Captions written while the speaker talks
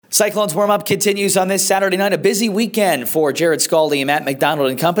Cyclones warm-up continues on this Saturday night. A busy weekend for Jared Scaldi and Matt Macdonald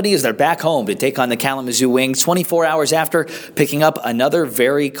and company as they're back home to take on the Kalamazoo Wings 24 hours after picking up another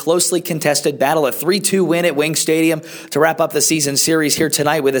very closely contested battle, a 3-2 win at Wing Stadium to wrap up the season series here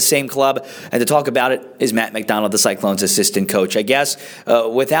tonight with the same club. And to talk about it is Matt Macdonald, the Cyclones assistant coach. I guess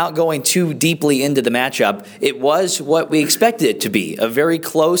without going too deeply into the matchup, it was what we expected it to be, a very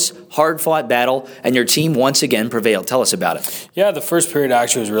close, hard-fought battle, and your team once again prevailed. Tell us about it. Yeah, the first period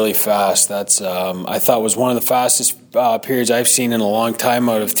actually was really fast. That's I thought was one of the fastest periods I've seen in a long time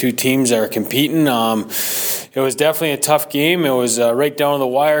out of two teams that are competing. It was definitely a tough game. It was right down to the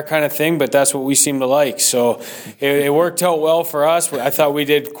wire kind of thing, but that's what we seem to like. So it worked out well for us. I thought we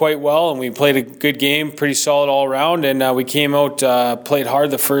did quite well, and we played a good game, pretty solid all around, and we came out, played hard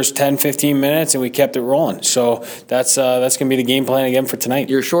the first 10, 15 minutes, and we kept it rolling. So that's going to be the game plan again for tonight.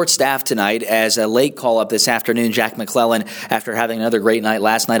 You're short-staffed tonight as a late call-up this afternoon. Jack McClellan, after having another great night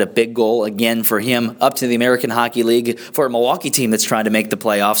last night, a big goal again for him up to the American Hockey League for a Milwaukee team that's trying to make the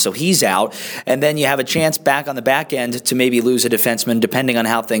playoffs, so he's out. And then you have a chance back on the back end to maybe lose a defenseman depending on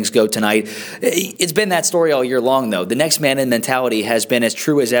how things go tonight. It's been that story all year long, though. The next man in mentality has been as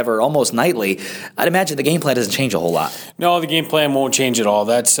true as ever, almost nightly. I'd imagine the game plan doesn't change a whole lot. No, the game plan won't change at all.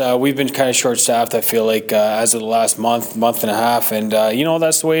 That's we've been kind of short-staffed, I feel like, as of the last month and a half. And,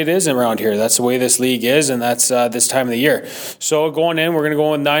 that's the way it is around here. That's the way this league is, and that's this time of the year. So going in, we're going to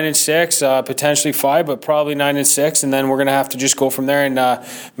go with 9-6, potentially 5, but probably 9-6. And then we're going to have to just go from there and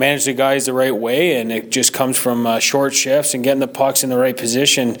manage the guys the right way. And it just comes from short shifts and getting the pucks in the right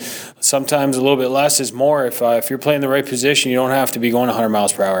position. Sometimes a little bit less is more. If you're playing the right position, you don't have to be going 100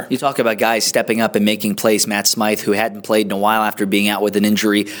 miles per hour. You talk about guys stepping up and making plays. Matt Smythe, who hadn't played in a while after being out with an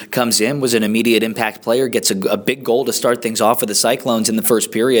injury, comes in, was an immediate impact player, gets a big goal to start things off for the Cyclones in the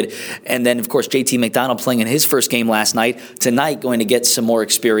first period. And then, of course, JT McDonald playing in his first game last night. Tonight, going to get some more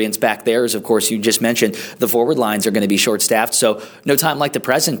experience back there. As, of course, you just mentioned, the forward lines are going to be short-staffed, so no time like the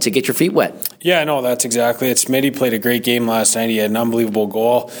present to get your feet wet. Yeah, no, that's exactly it. Smitty played a great game last night. He had an unbelievable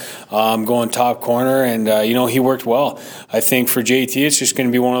goal going top corner, and, he worked well. I think for JT, it's just going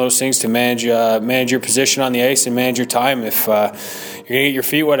to be one of those things to manage your position on the ice and manage your time. If you're going to get your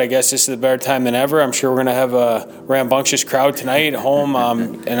feet wet, I guess this is a better time than ever. I'm sure we're going to have a rambunctious crowd tonight at home,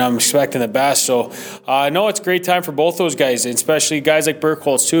 and I'm expecting the best. So, no, it's a great time for both those guys, especially guys like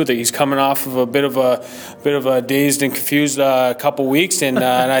Burkholz, too, that he's coming off of a bit of a dazed and confused couple weeks, and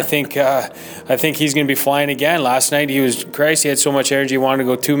I think he's going to be flying again. Last night he had so much energy he wanted to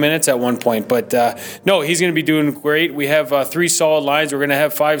go 2 minutes at one point, but no, he's going to be doing great. We have 3 solid lines. We're going to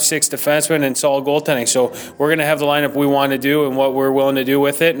have 5-6 defensemen and solid goaltending, so we're going to have the lineup we want to do and what we're willing to do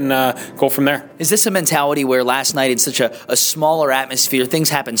with it, and go from there. Is this a mentality where last night in such a smaller atmosphere, things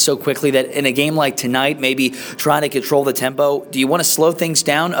happen so quickly that in a game like tonight, maybe trying to control the tempo, do you want to slow things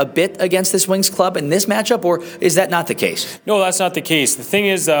down a bit against this Wings club in this matchup, or is that not the case? No, that's not the case. The thing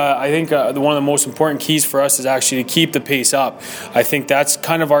is, I think one of the most important keys for us is actually to keep the pace up. I think that's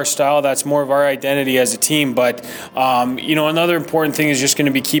kind of our style. That's more of our identity as a team. But, another important thing is just going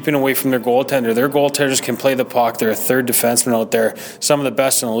to be keeping away from their goaltender. Their goaltenders can play the puck. They're a third defenseman out there, some of the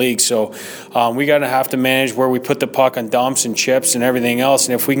best in the league. So we got to have to manage where we put the puck on dumps and chips and everything else.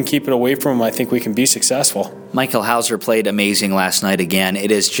 And if we can keep it away from them, I think we can be successful. Michael Hauser played amazing last night again.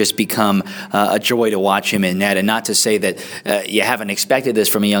 It has just become a joy to watch him in net. And not to say that you haven't expected this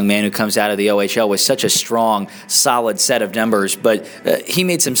from a young man who comes out of the OHL with such a strong, solid set of numbers, but he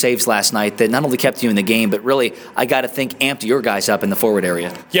made some saves last night that not only kept you in the game, but really, I got to think, amped your guys up in the forward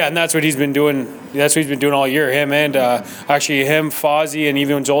area. Yeah, and that's what he's been doing. That's what he's been doing all year. Him and Fozzie, and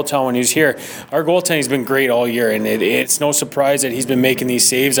even Zoltan when he was here. Our goaltending's been great all year, and it's no surprise that he's been making these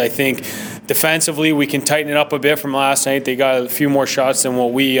saves. I think defensively, we can tighten it up a bit from last night. They got a few more shots than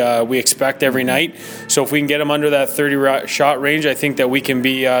what we expect every night. So if we can get them under that 30-shot range, I think that we can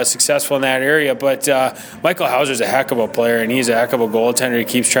be successful in that area. But Michael Hauser's a heck of a player, and he's a heck of a goaltender. He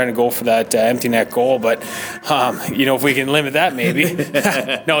keeps trying to go for that empty net goal. But, if we can limit that, maybe.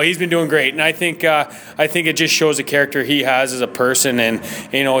 No, he's been doing great. And I think it just shows the character he has as a person. And,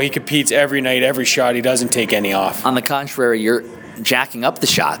 he competes every night, every shot. He doesn't take any off. On the contrary, you're jacking up the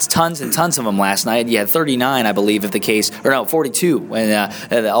shots, tons and tons of them last night. You had 39, I believe, if the case, or no, 42 when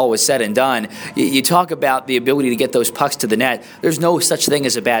all was said and done. You talk about the ability to get those pucks to the net. There's no such thing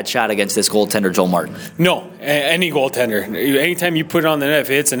as a bad shot against this goaltender, Joel Martin. No, any goaltender. Anytime you put it on the net, if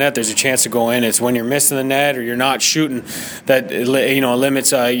it hits the net, there's a chance to go in. It's when you're missing the net or you're not shooting that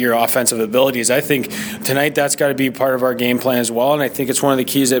limits your offensive abilities. I think tonight that's got to be part of our game plan as well, and I think it's one of the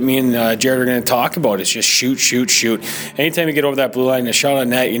keys that me and Jared are going to talk about is just shoot. Anytime you get over that that blue line and a shot on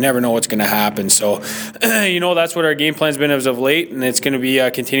net, you never know what's going to happen. So, that's what our game plan's been as of late, and it's going to be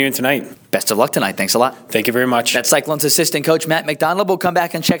continuing tonight. Best of luck tonight. Thanks a lot. Thank you very much. That's Cyclones assistant coach Matt Macdonald. We'll come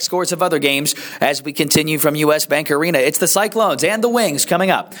back and check scores of other games as we continue from U.S. Bank Arena. It's the Cyclones and the Wings coming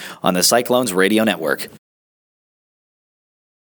up on the Cyclones Radio Network.